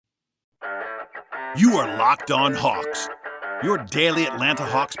You are Locked On Hawks, your daily Atlanta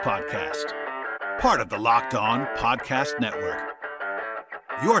Hawks podcast. Part of the Locked On Podcast Network.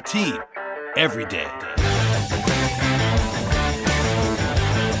 Your team every day.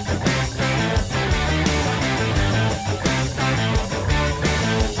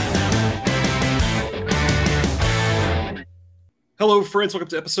 Hello, friends. Welcome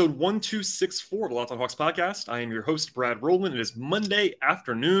to episode 1264 of the Locked On Hawks podcast. I am your host, Brad Rowland. It is Monday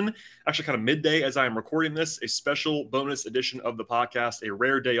afternoon, actually kind of midday as I am recording this, a special bonus edition of the podcast, a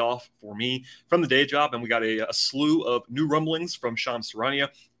rare day off for me from the day job. And we got a slew of new rumblings from Shams Charania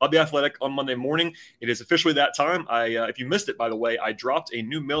of The Athletic on Monday morning. It is officially that time. If you missed it, by the way, I dropped a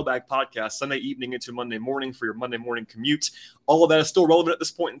new mailbag podcast Sunday evening into Monday morning for your Monday morning commute. All of that is still relevant at this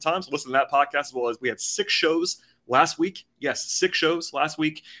point in time. So listen to that podcast as well as we had 6 shows last week. Yes, 6 shows last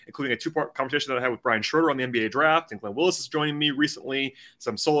week, including a 2-part conversation that I had with Brian Schroeder on the NBA draft, and Glenn Willis is joining me recently,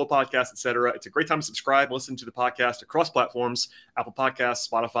 some solo podcasts, etc. It's a great time to subscribe and listen to the podcast across platforms, Apple Podcasts,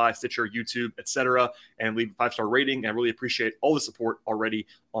 Spotify, Stitcher, YouTube, etc., and leave a 5-star rating. I really appreciate all the support already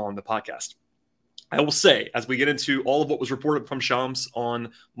on the podcast. I will say, as we get into all of what was reported from Shams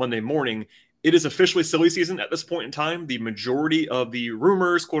on Monday morning, it is officially silly season at this point in time. The majority of the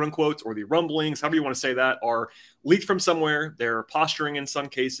rumors, quote unquote, or the rumblings, however you want to say that, are leaked from somewhere. They're posturing in some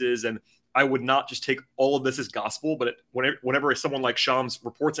cases. And I would not just take all of this as gospel, but whenever someone like Shams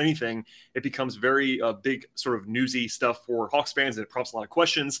reports anything, it becomes very big sort of newsy stuff for Hawks fans, and it prompts a lot of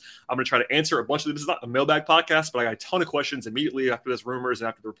questions. I'm going to try to answer a bunch of them. This is not a mailbag podcast, but I got a ton of questions immediately after this rumors and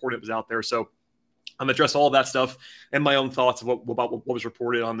after the report was out there. So I'm going to address all of that stuff and my own thoughts about what was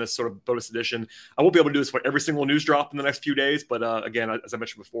reported on this sort of bonus edition. I won't be able to do this for every single news drop in the next few days, but again, as I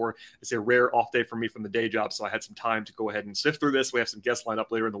mentioned before, it's a rare off day for me from the day job, so I had some time to go ahead and sift through this. We have some guests lined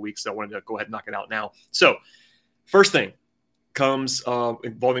up later in the week, so I wanted to go ahead and knock it out now. So first thing comes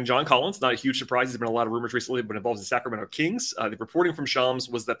involving John Collins. Not a huge surprise. There's been a lot of rumors recently, but it involves the Sacramento Kings. The reporting from Shams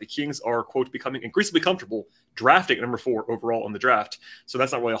was that the Kings are, quote, becoming increasingly comfortable drafting at number 4 overall in the draft. So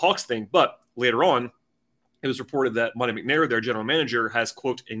that's not really a Hawks thing, but later on, it was reported that Monte McNair, their general manager, has,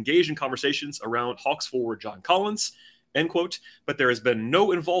 quote, engaged in conversations around Hawks forward John Collins, end quote, but there has been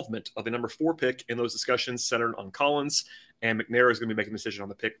no involvement of the number 4 pick in those discussions centered on Collins, and McNair is going to be making a decision on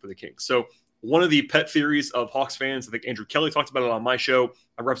the pick for the Kings. So one of the pet theories of Hawks fans, I think Andrew Kelly talked about it on my show,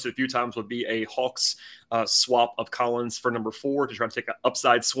 I've referenced it a few times, would be a Hawks swap of Collins for number 4 to try to take an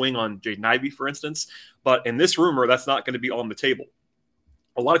upside swing on Jaden Ivey, for instance. But in this rumor, that's not going to be on the table.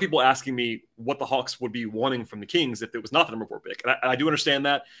 A lot of people asking me what the Hawks would be wanting from the Kings if it was not the number 4 pick. And I do understand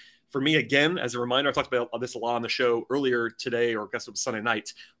that. For me, again, as a reminder, I talked about this a lot on the show earlier today, or I guess it was Sunday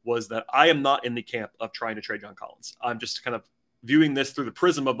night, was that I am not in the camp of trying to trade John Collins. I'm just kind of viewing this through the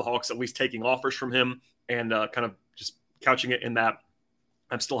prism of the Hawks, at least taking offers from him and kind of just couching it in that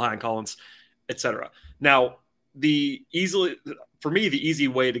I'm still high on Collins, etc. Now, the easy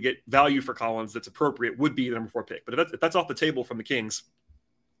way to get value for Collins that's appropriate would be the number 4 pick. But if that's off the table from the Kings,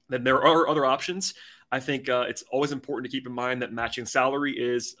 then there are other options. I think it's always important to keep in mind that matching salary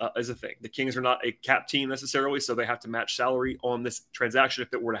is a thing. The Kings are not a cap team necessarily, so they have to match salary on this transaction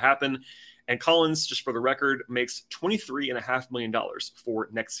if it were to happen. And Collins, just for the record, makes $23.5 million for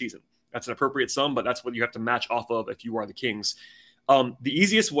next season. That's an appropriate sum, but that's what you have to match off of if you are the Kings. The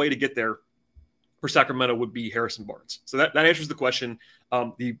easiest way to get there for Sacramento would be Harrison Barnes. So that answers the question.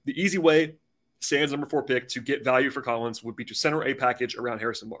 The easy way, Sands number 4 pick, to get value for Collins would be to center a package around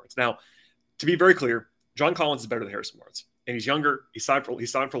Harrison Barnes. Now, to be very clear, John Collins is better than Harrison Barnes, and he's younger. He's signed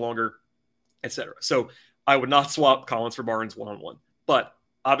for longer, etc. So I would not swap Collins for Barnes one-on-one. But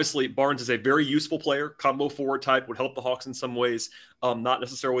obviously, Barnes is a very useful player. Combo forward type would help the Hawks in some ways, not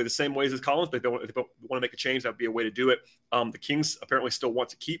necessarily the same ways as Collins, but if they want to make a change, that would be a way to do it. The Kings apparently still want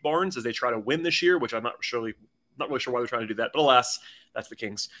to keep Barnes as they try to win this year, which I'm not really sure why they're trying to do that, but alas, that's the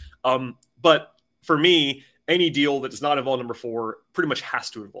Kings. But for me, any deal that does not involve number 4 pretty much has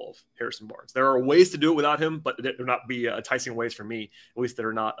to involve Harrison Barnes. There are ways to do it without him, but they're not be enticing ways for me, at least that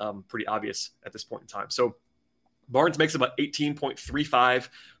are not pretty obvious at this point in time. So Barnes makes about $18.35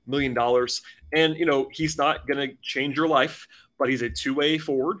 million. And, he's not going to change your life, but he's a two-way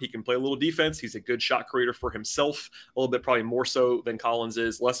forward. He can play a little defense. He's a good shot creator for himself, a little bit probably more so than Collins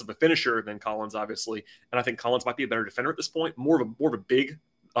is, less of a finisher than Collins, obviously. And I think Collins might be a better defender at this point, more of a big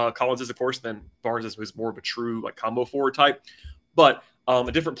Collins is, of course, than Barnes is, who's more of a true combo forward type. But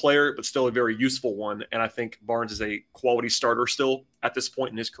a different player, but still a very useful one. And I think Barnes is a quality starter still at this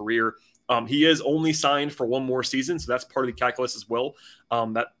point in his career. He is only signed for one more season, so that's part of the calculus as well.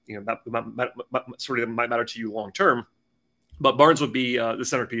 That might matter to you long term. But Barnes would be the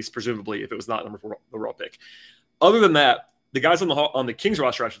centerpiece, presumably, if it was not number 4 overall pick. Other than that, the guys on the Kings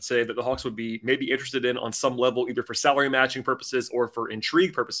roster, I should say, that the Hawks would be maybe interested in on some level, either for salary matching purposes or for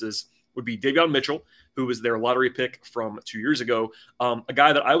intrigue purposes, would be Davion Mitchell, who was their lottery pick from 2 years ago. A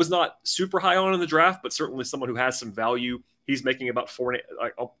guy that I was not super high on in the draft, but certainly someone who has some value. He's making about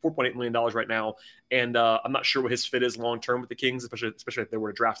 $4.8 million right now, and I'm not sure what his fit is long term with the Kings, especially if they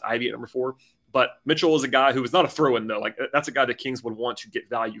were to draft Ivy at number 4. But Mitchell is a guy who is not a throw-in, though. Like, that's a guy the Kings would want to get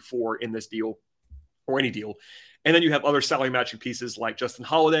value for in this deal or any deal. And then you have other salary matching pieces like Justin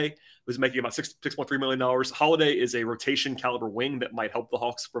Holiday, who's making about $6.3 million. Holiday is a rotation caliber wing that might help the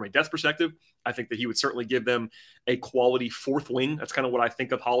Hawks from a depth perspective. I think that he would certainly give them a quality fourth wing. That's kind of what I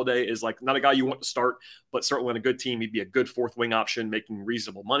think of Holiday, is like not a guy you want to start, but certainly on a good team, he'd be a good fourth wing option, making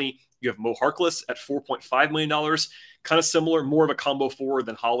reasonable money. You have Mo Harkless at $4.5 million, kind of similar, more of a combo forward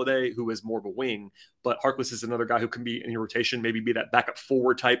than Holiday, who is more of a wing. But Harkless is another guy who can be in your rotation, maybe be that backup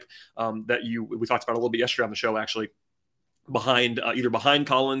forward type that we talked about a little bit yesterday on the show, actually. Either behind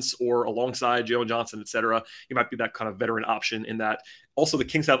Collins or alongside Jalen Johnson, et cetera. He might be that kind of veteran option in that. Also, the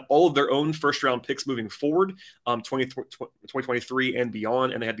Kings have all of their own first-round picks moving forward, 2023 and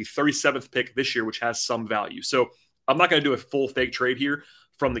beyond, and they had the 37th pick this year, which has some value. So I'm not going to do a full fake trade here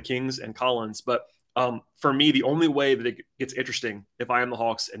from the Kings and Collins, but for me, the only way that it gets interesting if I am the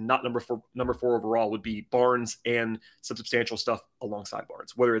Hawks and not number four overall would be Barnes and some substantial stuff alongside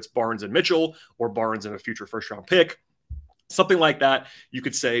Barnes, whether it's Barnes and Mitchell or Barnes and a future first-round pick. Something like that, you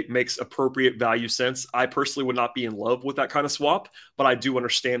could say, makes appropriate value sense. I personally would not be in love with that kind of swap, but I do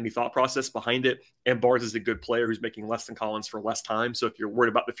understand the thought process behind it. And Barnes is a good player who's making less than Collins for less time. So if you're worried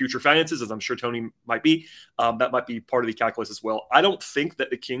about the future finances, as I'm sure Tony might be, that might be part of the calculus as well. I don't think that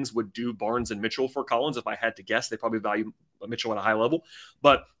the Kings would do Barnes and Mitchell for Collins. If I had to guess, they probably value Mitchell at a high level.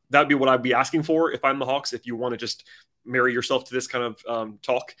 But that would be what I'd be asking for if I'm the Hawks. If you want to just marry yourself to this kind of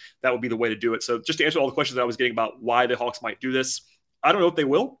talk, that would be the way to do it. So just to answer all the questions that I was getting about why the Hawks might do this, I don't know if they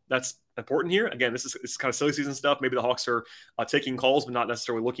will. That's important here. Again, this is kind of silly season stuff. Maybe the Hawks are taking calls, but not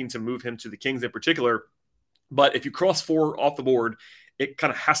necessarily looking to move him to the Kings in particular. But if you cross 4 off the board, it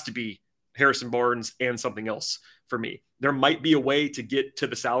kind of has to be Harrison Barnes and something else for me. There might be a way to get to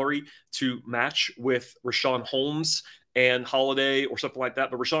the salary to match with Richaun Holmes and Holiday or something like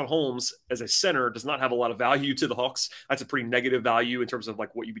that. But Richaun Holmes as a center does not have a lot of value to the Hawks. That's a pretty negative value in terms of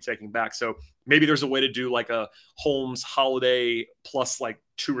like what you'd be taking back. So maybe there's a way to do like a Holmes Holiday plus like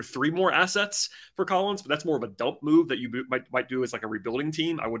 2 or 3 more assets for Collins, but that's more of a dump move that you might do as like a rebuilding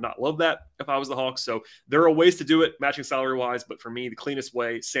team. I would not love that if I was the Hawks. So there are ways to do it matching salary wise, but for me, the cleanest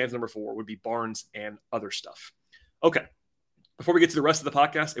way, sans number 4, would be Barnes and other stuff. Okay. Before we get to the rest of the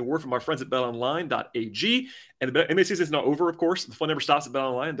podcast, a word from our friends at betonline.ag. And the NBA season is not over, of course. The fun never stops at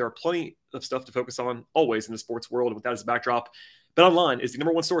BetOnline. There are plenty of stuff to focus on always in the sports world. And with that as a backdrop, BetOnline is the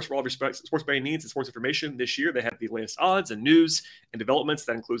number one source for all of your sports betting needs and sports information. This year, they have the latest odds and news and developments.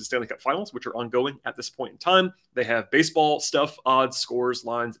 That includes the Stanley Cup Finals, which are ongoing at this point in time. They have baseball stuff, odds, scores,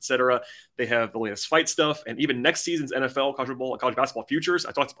 lines, etc. They have the latest fight stuff, and even next season's NFL, college football, and college basketball futures.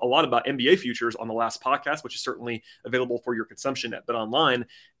 I talked a lot about NBA futures on the last podcast, which is certainly available for your consumption at BetOnline.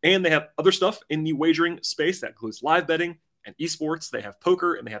 And they have other stuff in the wagering space that includes live betting and esports. They have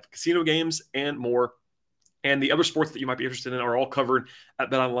poker, and they have casino games and more. And the other sports that you might be interested in are all covered at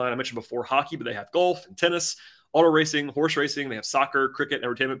BetOnline. I mentioned before hockey, but they have golf and tennis, auto racing, horse racing. They have soccer, cricket,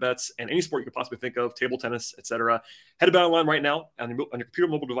 entertainment bets, and any sport you could possibly think of, table tennis, etc. Head to BetOnline right now on your computer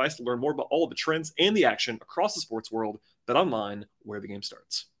mobile device to learn more about all of the trends and the action across the sports world. BetOnline, where the game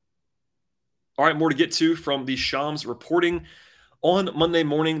starts. All right, more to get to from the Shams reporting on Monday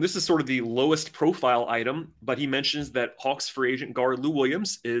morning. This is sort of the lowest profile item, but he mentions that Hawks free agent guard Lou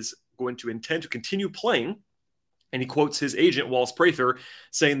Williams is going to intend to continue playing. And he quotes his agent, Wallace Prather,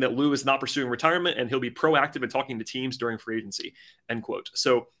 saying that Lou is not pursuing retirement and he'll be proactive in talking to teams during free agency, end quote.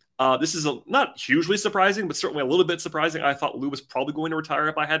 So this is not hugely surprising, but certainly a little bit surprising. I thought Lou was probably going to retire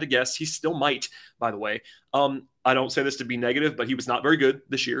if I had to guess. He still might, by the way. I don't say this to be negative, but he was not very good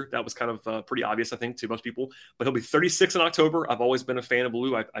this year. That was kind of pretty obvious, I think, to most people. But he'll be 36 in October. I've always been a fan of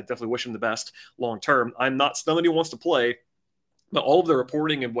Lou. I definitely wish him the best long term. I'm not stunned that he wants to play. But all of the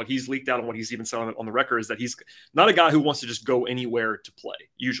reporting and what he's leaked out and what he's even said on the record is that he's not a guy who wants to just go anywhere to play,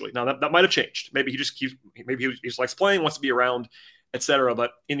 usually. Now, that might have changed. Maybe he just likes playing, wants to be around, etc.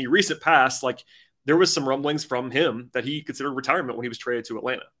 But in the recent past, like, there was some rumblings from him that he considered retirement when he was traded to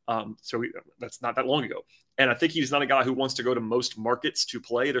Atlanta. That's not that long ago. And I think he's not a guy who wants to go to most markets to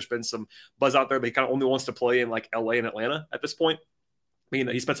play. There's been some buzz out there that he kind of only wants to play in like LA and Atlanta at this point. mean,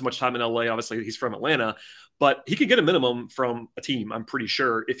 he spent so much time in LA. Obviously, he's from Atlanta, but he could get a minimum from a team, I'm pretty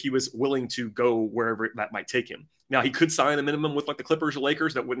sure, if he was willing to go wherever that might take him. Now, he could sign a minimum with like the Clippers or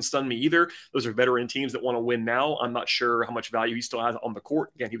Lakers. That wouldn't stun me either. Those are veteran teams that want to win now. I'm not sure how much value he still has on the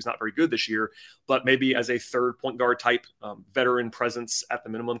court. Again, he was not very good this year, but maybe as a third point guard type veteran presence at the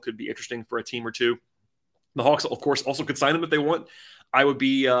minimum could be interesting for a team or two. The Hawks, of course, also could sign him if they want. I would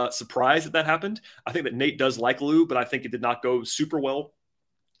be surprised if that happened. I think that Nate does like Lou, but I think it did not go super well.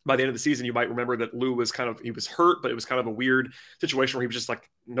 By the end of the season, you might remember that Lou was he was hurt, but it was kind of a weird situation where he was just like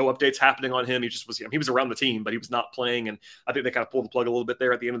no updates happening on him. He just was, he was around the team, but he was not playing. And I think they kind of pulled the plug a little bit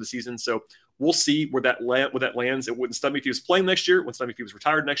there at the end of the season. So we'll see where that lands. It wouldn't stun me if he was playing next year. It wouldn't stun me if he was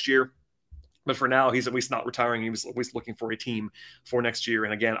retired next year. But for now, he's at least not retiring. He was at least looking for a team for next year.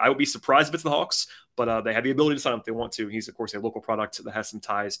 And again, I would be surprised if it's the Hawks, but they have the ability to sign him if they want to. He's, of course, a local product that has some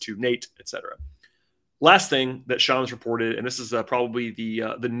ties to Nate, etc. Last thing that Shams reported, and this is probably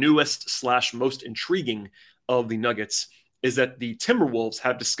the newest / most intriguing of the Nuggets, is that the Timberwolves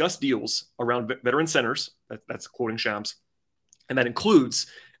have discussed deals around veteran centers. That's quoting Shams, and that includes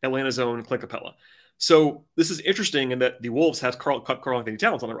Atlanta's own Clint Capella. So this is interesting in that the Wolves have Karl-Anthony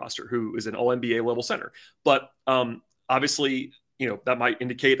Towns on the roster, who is an All-NBA level center. But obviously, that might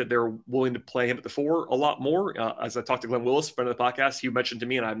indicate that they're willing to play him at the 4 a lot more. As I talked to Glenn Willis, friend of the podcast, he mentioned to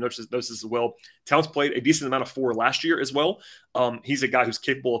me, and I've noticed this as well, Towns played a decent amount of 4 last year as well. He's a guy who's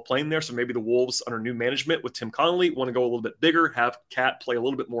capable of playing there. So maybe the Wolves, under new management with Tim Connolly, want to go a little bit bigger, have Cat play a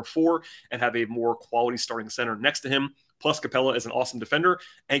little bit more 4, and have a more quality starting center next to him. Plus, Capella is an awesome defender,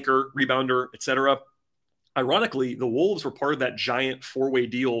 anchor, rebounder, etc. Ironically, the Wolves were part of that giant 4-way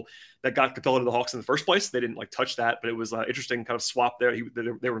deal that got Capella to the Hawks in the first place. They didn't touch that, but it was an interesting kind of swap there.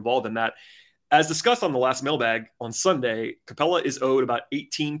 They were involved in that. As discussed on the last mailbag on Sunday, Capella is owed about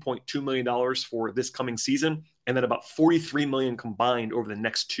 $18.2 million for this coming season, and then about $43 million combined over the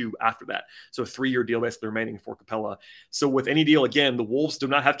next 2 after that. So a 3-year deal basically remaining for Capella. So with any deal, again, the Wolves do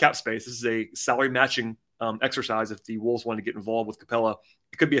not have cap space. This is a salary matching exercise. If the Wolves want to get involved with Capella,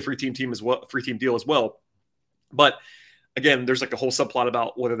 it could be a 3-team deal as well. But again, there's like a whole subplot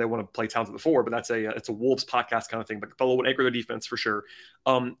about whether they want to play Towns at the 4, but it's a Wolves podcast kind of thing. But Capella would anchor their defense for sure.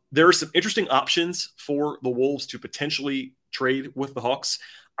 There are some interesting options for the Wolves to potentially trade with the Hawks.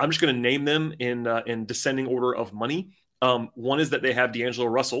 I'm just going to name them in descending order of money. One is that they have D'Angelo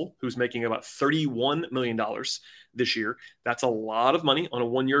Russell, who's making about $31 million this year. That's a lot of money on a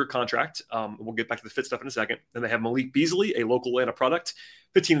 1-year contract. We'll get back to the fit stuff in a second. Then they have Malik Beasley, a local Atlanta product,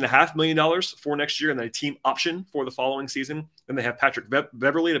 $15.5 million for next year, and then a team option for the following season. Then they have Patrick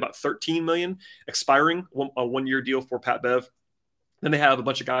Beverley at about $13 million, expiring a 1-year deal for Pat Bev. Then they have a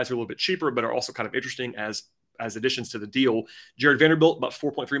bunch of guys who are a little bit cheaper, but are also kind of interesting as additions to the deal. Jared Vanderbilt, about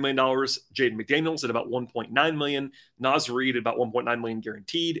 $4.3 million. Jaden McDaniels at about $1.9 million. Naz Reid at about $1.9 million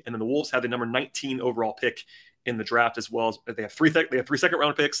guaranteed. And then the Wolves have the number 19 overall pick in the draft, as well as they have 3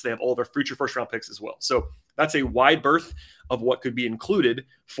 second-round picks. They have all their future first-round picks as well. So that's a wide berth of what could be included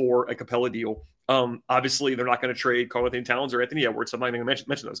for a Capella deal. Obviously, they're not going to trade Karl-Anthony Towns or Anthony Edwards. So I'm not even going to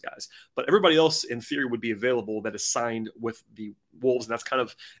mention those guys. But everybody else, in theory, would be available that is signed with the Wolves. And it's kind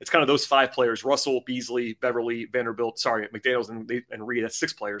of those 5 players: Russell, Beasley, Beverley, McDaniels, and Reed. That's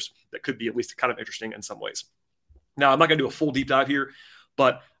 6 players that could be at least kind of interesting in some ways. Now, I'm not going to do a full deep dive here,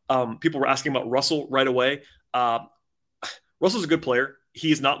 but people were asking about Russell right away. Russell's a good player. He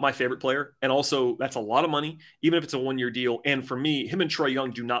is not my favorite player. And also, that's a lot of money, even if it's a 1-year deal. And for me, him and Trae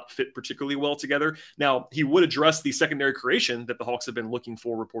Young do not fit particularly well together. Now, he would address the secondary creation that the Hawks have been looking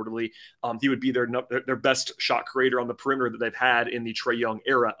for reportedly. He would be their best shot creator on the perimeter that they've had in the Trae Young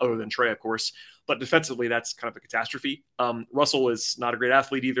era, other than Trae, of course. But defensively, that's kind of a catastrophe. Russell is not a great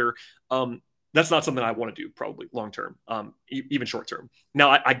athlete either. That's not something I want to do probably long-term, even short-term. Now,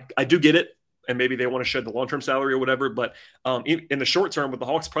 I do get it. And maybe they want to shed the long-term salary or whatever. But in the short term, with the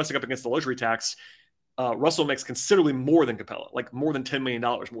Hawks pressing up against the luxury tax, Russell makes considerably more than Capella, like more than $10 million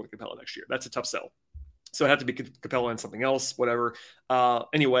more than Capella next year. That's a tough sell. So it had to be Capella and something else, whatever.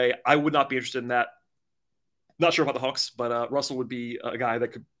 Anyway, I would not be interested in that. Not sure about the Hawks, but Russell would be a guy that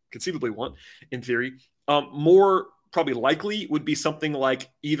could conceivably want, in theory. More probably likely would be something like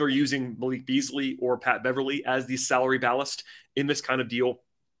either using Malik Beasley or Pat Beverley as the salary ballast in this kind of deal.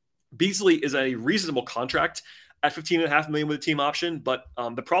 Beasley is a reasonable contract at $15.5 million with a team option, but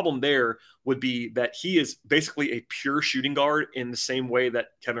the problem there would be that he is basically a pure shooting guard in the same way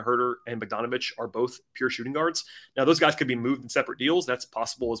that Kevin Huerter and Bogdanovich are both pure shooting guards. Now, those guys could be moved in separate deals. That's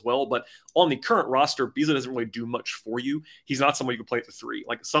possible as well. But on the current roster, Beasley doesn't really do much for you. He's not someone you can play at the 3.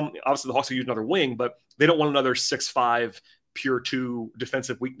 Obviously, the Hawks could use another wing, but they don't want another 6'5", pure 2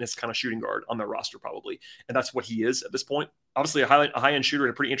 defensive weakness kind of shooting guard on their roster probably. And that's what he is at this point. Obviously a high-end shooter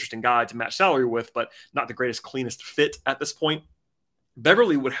and a pretty interesting guy to match salary with, but not the greatest, cleanest fit at this point.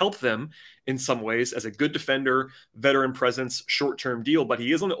 Beverley would help them in some ways as a good defender, veteran presence, short-term deal, but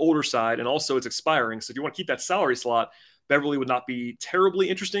he is on the older side and also it's expiring. So if you want to keep that salary slot, Beverley would not be terribly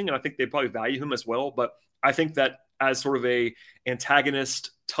interesting. And I think they'd probably value him as well. But I think that as sort of a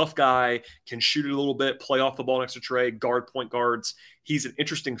antagonist, tough guy, can shoot it a little bit, play off the ball next to Trey, guard point guards, he's an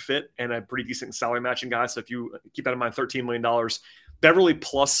interesting fit and a pretty decent salary matching guy. So if you keep that in mind, $13 million, Beverley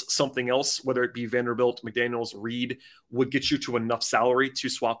plus something else, whether it be Vanderbilt, McDaniels, Reed, would get you to enough salary to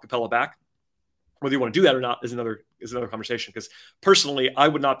swap Capela back. Whether you want to do that or not is another conversation. Because personally, I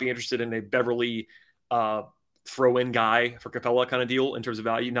would not be interested in a Beverley throw-in guy for Capela kind of deal in terms of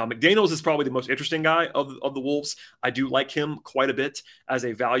value. Now, McDaniels is probably the most interesting guy of the Wolves. I do like him quite a bit as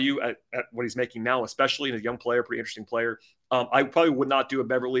a value at what he's making now, especially in a young player, pretty interesting player. I probably would not do a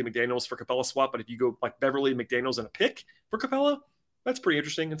Beverley McDaniels for Capela swap, but if you go like Beverley McDaniels and a pick for Capela, that's pretty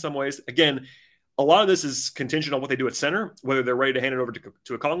interesting in some ways. Again, a lot of this is contingent on what they do at center. Whether they're ready to hand it over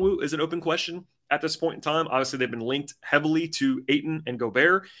to Okongwu is an open question at this point in time. Obviously, they've been linked heavily to Ayton and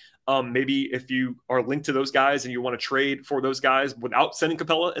Gobert. Maybe if you are linked to those guys and you want to trade for those guys without sending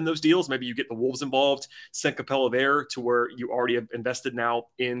Capela in those deals, maybe you get the Wolves involved, send Capela there to where you already have invested now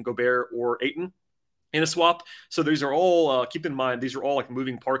in Gobert or Ayton in a swap. So these are all, keep in mind, these are all like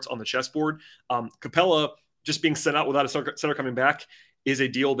moving parts on the chessboard. Capela just being sent out without a center coming back is a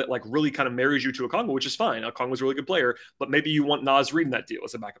deal that like really kind of marries you to Okongwu, which is fine. Okongwu's a really good player, but maybe you want Naz Reid in that deal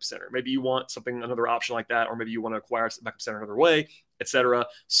as a backup center. Maybe you want another option like that, or maybe you want to acquire a backup center another way, etc.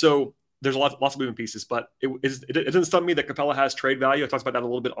 So there's lots of moving pieces, but it doesn't stun me that Capela has trade value. I talked about that a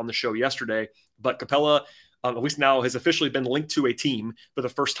little bit on the show yesterday, but Capela, at least now, has officially been linked to a team for the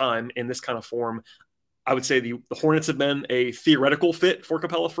first time in this kind of form. I would say the Hornets have been a theoretical fit for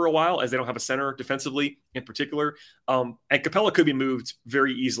Capela for a while, as they don't have a center defensively in particular. And Capela could be moved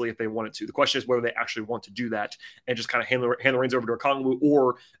very easily if they wanted to. The question is whether they actually want to do that and just kind of hand the reins over to Okongwu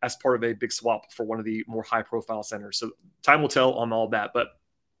or as part of a big swap for one of the more high-profile centers. So time will tell on all that, but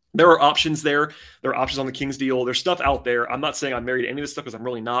there are options there. There are options on the Kings deal. There's stuff out there. I'm not saying I'm married to any of this stuff because I'm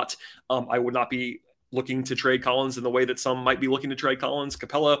really not. I would not be looking to trade Collins in the way that some might be looking to trade Collins.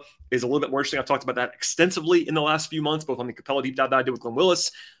 Capela is a little bit more interesting. I've talked about that extensively in the last few months, both on the Capela deep dive that I did with Glenn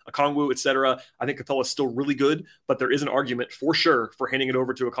Willis, Okongwu, etc. I think Capela is still really good, but there is an argument for sure for handing it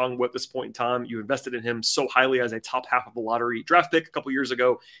over to Okongwu at this point in time. You invested in him so highly as a top half of the lottery draft pick a couple years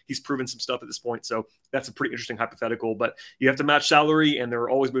ago. He's proven some stuff at this point, so that's a pretty interesting hypothetical, but you have to match salary, and there are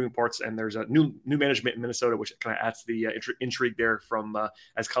always moving parts, and there's a new management in Minnesota, which kind of adds the intrigue there from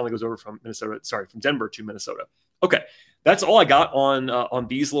as Conley goes over from Denver to Minnesota. Okay, that's all I got on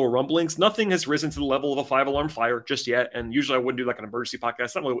these little rumblings. Nothing has risen to the level of a 5-alarm fire just yet, and usually I wouldn't do like an emergency podcast.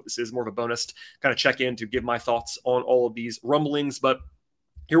 That's not really what this is, more of a bonus to kind of check in to give my thoughts on all of these rumblings, but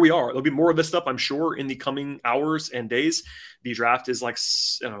here we are. There'll be more of this stuff, I'm sure, in the coming hours and days. The draft is like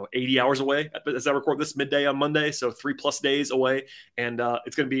 80 hours away as I record this midday on Monday, so 3+ days away, and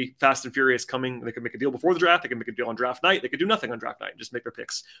it's going to be fast and furious coming. They could make a deal before the draft. They can make a deal on draft night. They could do nothing on draft night and just make their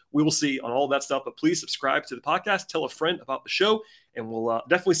picks. We will see on all that stuff, but please subscribe to the podcast. Tell a friend about the show, and we'll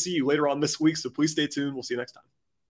definitely see you later on this week, so please stay tuned. We'll see you next time.